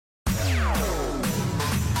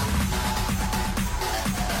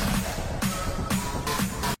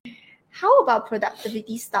How about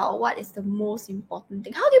productivity style? What is the most important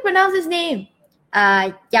thing? How do you pronounce his name?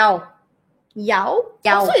 Yao. Yao?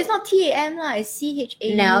 Yao. So it's not TAM lah, it's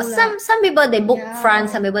CHAU. No, some people they book Yao.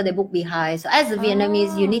 front, some people they book behind. So as a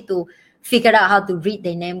Vietnamese, you need to figure out how to read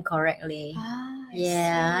their name correctly.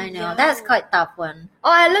 I know. Yao. That's quite tough one.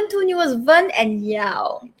 Oh, I learned 2 new words, Ven and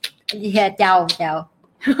Yao. Yeah, Yao.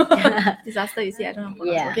 Disaster, you see, I don't know.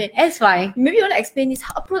 Yeah, Okay, it's fine. maybe you want to explain this.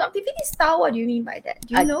 Productivity style, what do you mean by that?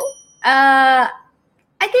 Do you know? I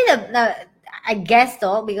think I guess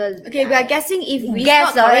so, because Okay, we are guessing if we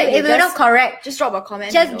guess so. If we're not correct, just drop a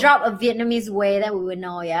comment. just drop a Vietnamese way that we will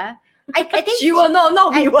know. Yeah, I think she will know. No,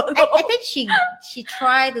 we will know. I think she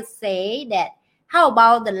tried to say that. How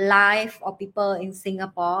about the life of people in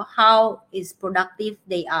Singapore? How is productive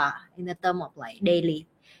they are in the term of like daily?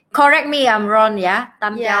 Correct me, I'm wrong, yeah.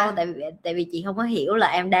 Tâm Châu, tại vì chị không có hiểu là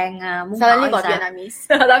em đang muốn Suddenly hỏi got sao. Vietnamese.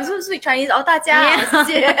 I'm so sweet Chinese. 大家好，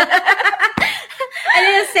谢谢。I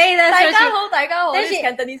didn't say that. 大家好。This is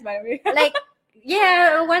Cantonese, by the way. Like,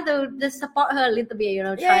 yeah, I want to support her a little bit, you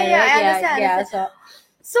know. Try Yeah, it. I understand.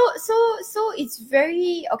 So it's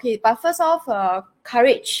very okay. But first off,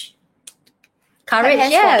 courage.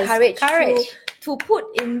 Yes, courage. To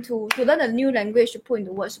learn a new language, to put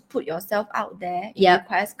into words, to put yourself out there, it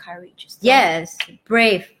requires courage. So yes,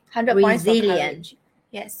 brave, 100 points for resilient. courage.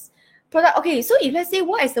 Yes. Okay, so if let's say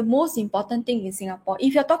what is the most important thing in Singapore,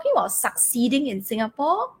 if you're talking about succeeding in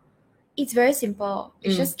Singapore, it's very simple.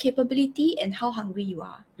 It's just capability and how hungry you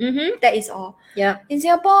are. That is all. Yeah. In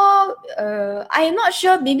Singapore, I am not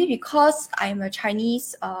sure, maybe because I'm a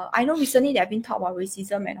Chinese, I know recently there have been talk about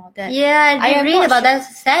racism and all that. Yeah, I read about that.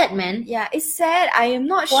 It's sad, man. Yeah, it's sad. I am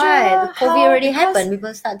not sure. Why? The COVID already happened.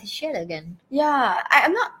 People start to share again. Yeah,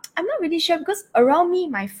 I'm not really sure, because around me,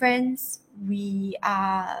 my friends, we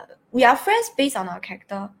are friends based on our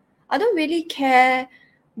character. I don't really care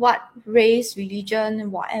what race, religion,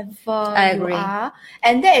 whatever you are.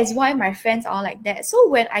 And that is why my friends are like that. So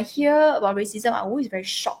when I hear about racism, I'm always very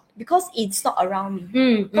shocked, because it's not around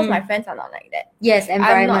me. Because my friends are not like that. Yes, I'm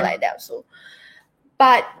not like that also.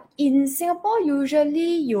 But in Singapore,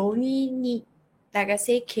 usually you only need, like I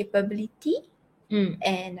say, capability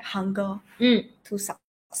and hunger to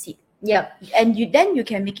succeed. Yep. And you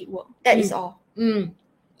can make it work. That is all.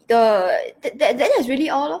 That is really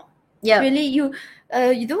all. Yeah. Really,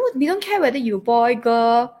 we don't care whether you boy,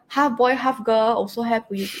 girl, half girl, also have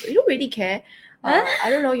you don't really care. I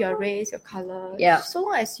don't know your race, your color. Yeah. So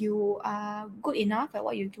long as you are good enough at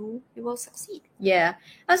what you do, you will succeed. Yeah.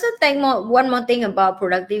 I also think one more thing about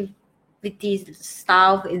productivity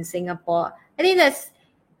style in Singapore. I think that's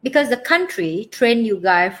because the country train you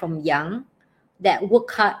guys from young that work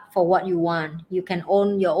hard for what you want. You can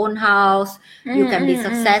own your own house. You can be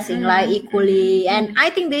success in life equally. And I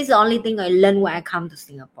think this is the only thing I learned when I come to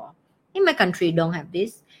Singapore. In my country, don't have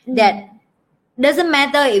this. That doesn't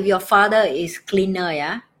matter if your father is cleaner,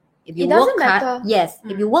 yeah? If you work hard, yes.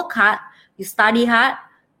 If you work hard, you study hard,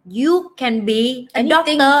 you can be a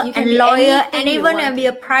doctor and lawyer and even be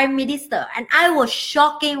a prime minister. And I was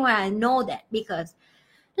shocking when I know that, because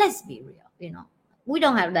let's be real, you know. We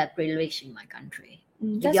don't have that privilege in my country.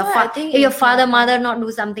 If your father, mother not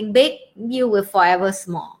do something big, you will forever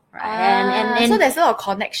small, right? And so there's a lot of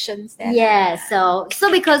connections there. Yeah. So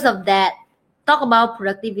because of that, talk about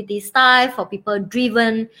productivity style for people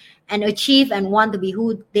driven and achieve and want to be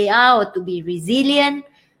who they are or to be resilient.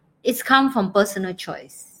 It's come from personal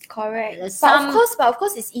choice. Correct. But of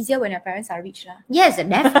course, it's easier when your parents are rich, lah. Yes,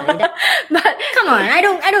 definitely. But come on, I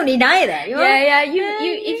don't deny that. You know? Yeah.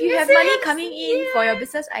 If you have money coming in for your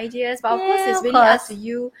business ideas, but of course, it's really up to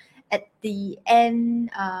you at the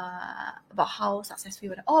end about how successful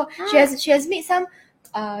you are. Oh, she has made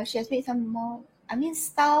some more. I mean,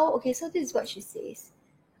 style. Okay, so this is what she says.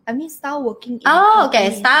 I mean, style working.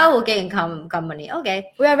 Style working in company.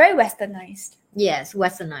 Okay, we are very westernized. Yes,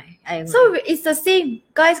 westernized. I agree. So it's the same.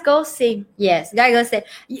 Guys, girls, same. Yes, guys, girls, same.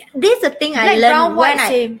 This is the thing I learned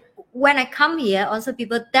when I come here. Also,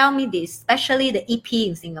 people tell me this, especially the EP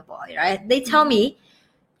in Singapore, right? They tell me,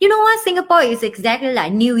 you know what, Singapore is exactly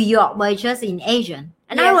like New York, but just in Asian.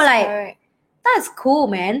 And I was like, that's cool,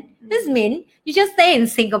 man. This means you just stay in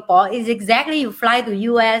Singapore. It's exactly you fly to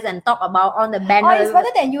US and talk about on the banner. Oh, it's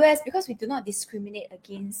better than US because we do not discriminate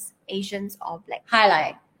against Asians or black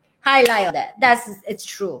people. Highlight of that. It's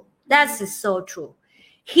true. That's so true.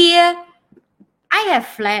 Here, I have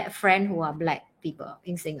friends who are black people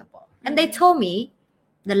in Singapore, and they told me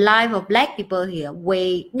the life of black people here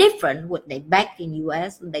way different what they back in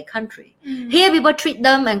US in their country. Here, people treat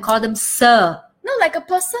them and call them sir. No, like a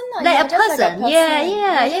person. Like a person.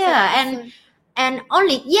 Yeah. And And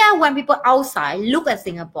only, when people outside look at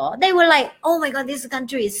Singapore, they were like, oh my God, this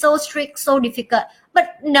country is so strict, so difficult.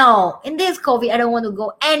 But no, in this COVID, I don't want to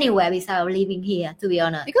go anywhere besides living here, to be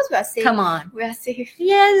honest. Because we are safe. Come on. We are safe.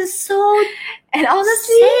 Yes, so And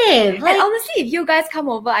honestly, safe. and honestly, if you guys come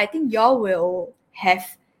over, I think y'all will have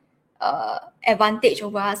advantage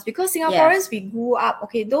over us, because Singaporeans, we grew up,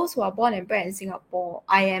 okay, those who are born and bred in Singapore,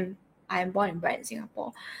 I am born and bred in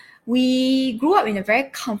Singapore. We grew up in a very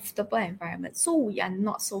comfortable environment, so we are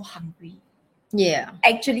not so hungry. yeah.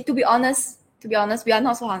 Actually, to be honest, we are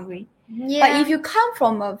not so hungry. Yeah. But if you come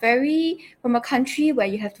from a country where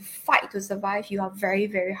you have to fight to survive, you are very,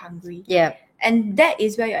 very hungry. yeah. And that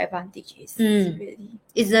is where your advantage is. Mm. Really.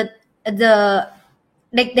 Is the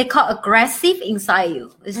they call aggressive inside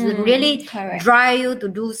you. It's really correct. drive you to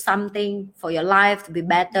do something for your life to be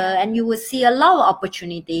better, and you will see a lot of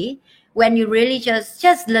opportunity when you really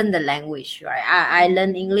just learn the language, right? I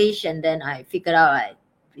learned English, and then I figured out like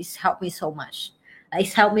it's helped me so much.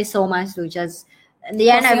 It's helped me so much to just in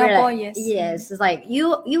the end I realized, yes, it's like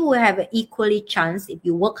you will have an equally chance if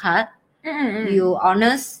you work hard, you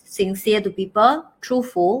honest, sincere to people,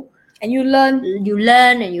 truthful. And you learn. You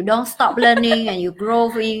learn and you don't stop learning and you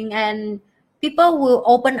growing, and people will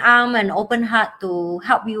open arm and open heart to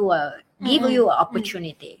help you, give you an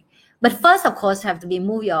opportunity. But first, of course, have to be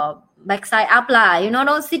move your backside up lah.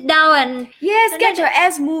 Don't sit down and get your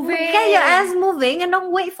ass moving. Get your ass moving and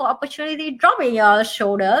don't wait for opportunity dropping your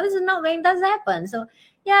shoulder. It's not going to happen. So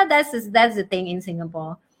yeah, that's the thing in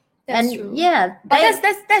Singapore. That's true. Yeah, but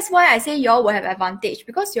that's why I say y'all will have advantage,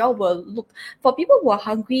 because y'all will look for people who are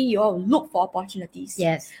hungry. Y'all will look for opportunities.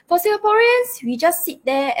 Yes. For Singaporeans, we just sit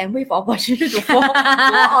there and wait for opportunity to fall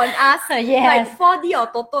on us. Yes. Like 4D or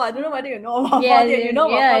Toto. I don't know whether you know about 4D. You know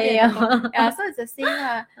about 4D. Yeah. So it's the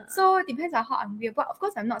same. So it depends on how hungry. But of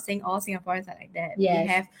course, I'm not saying all Singaporeans are like that. Yes. We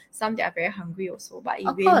have some that are very hungry also. But it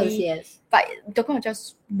Of really, course, yes. But talking about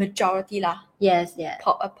just majority lah. Yes.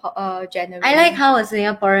 Generally. I like how a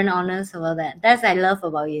Singaporean honors about that. That's I love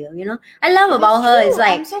about you. I love about her. It's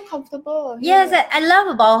like I'm so comfortable. Yes, I love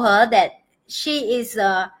about her that she is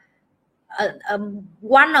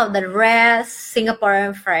one of the rare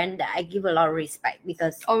Singaporean friend that I give a lot of respect,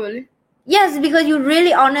 because Oh really? yes, because you're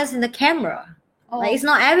really honest in the camera. Oh. Like it's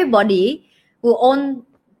not everybody who own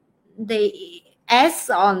the S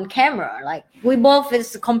on camera. Like we both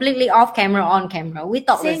is completely off camera, on camera. We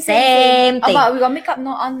talk the same thing. But we got makeup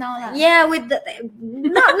not on now lah. Yeah, with the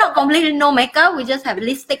not completely no makeup. We just have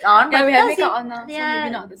lipstick on. Yeah, but we have that's makeup it. on now, so Yeah.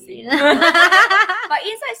 maybe not the same. But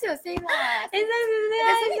inside still the same lah. There's no need to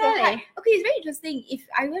hide. Exactly. Okay, it's very interesting. If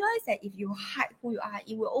I realize that if you hide who you are,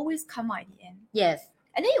 it will always come out at the end. Yes.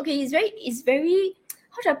 And then okay, it's very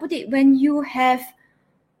how should I put it? When you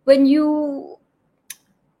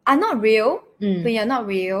are not real, when you're not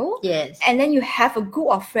real, Yes. and then you have a group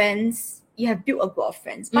of friends, you have built a group of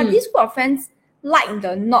friends. But Mm. this group of friends like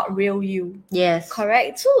the not real you. Yes.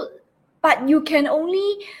 Correct. So, but you can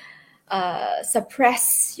only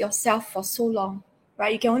suppress yourself for so long,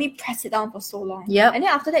 right? You can only press it down for so long. Yep. And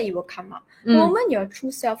then after that, it will come out. The moment your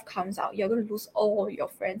true self comes out, you're going to lose all your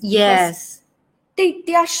friends. because Yes.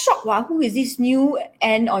 They are shocked. Wow, who is this new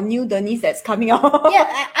Anne or new Denise that's coming out? Yeah,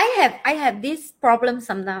 I have this problem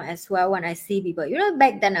sometimes as well when I see people.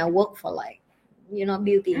 Back then I worked for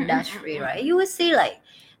beauty industry, right? You will see like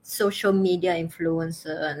social media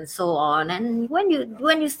influencer and so on, and when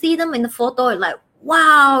you see them in the photo, it's like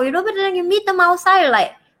wow, but then you meet them outside, you're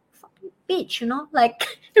like fucking bitch,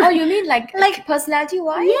 like Oh, you mean like personality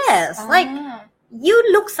wise? Yes, like you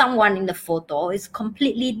look someone in the photo is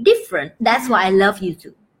completely different. That's why I love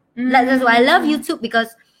YouTube. That's why I love YouTube,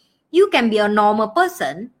 because you can be a normal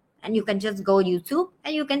person and you can just go YouTube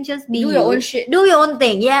and you can just be do your own shit. Do your own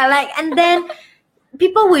thing. Yeah, and then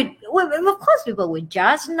people of course people will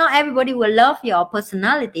judge. Not everybody will love your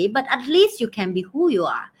personality, but at least you can be who you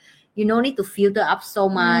are. You don't need to filter up so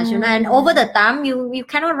much, and over the time you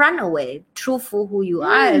cannot run away. Truthful who you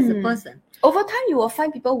are as a person. Over time, you will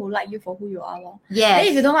find people who like you for who you are. Yes. And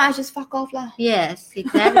if you don't like, just fuck off lah. Yes,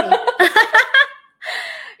 exactly.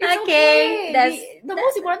 It's Okay, the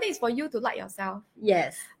most important thing is for you to like yourself.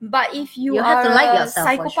 Yes. But if you, You are have to like a yourself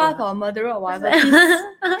for psychopath sure. or a murderer or whatever,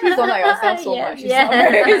 please don't like yourself so Yes, much. yes.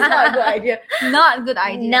 It's not a good idea. Not a good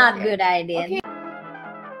idea. Not Okay. good idea. Okay.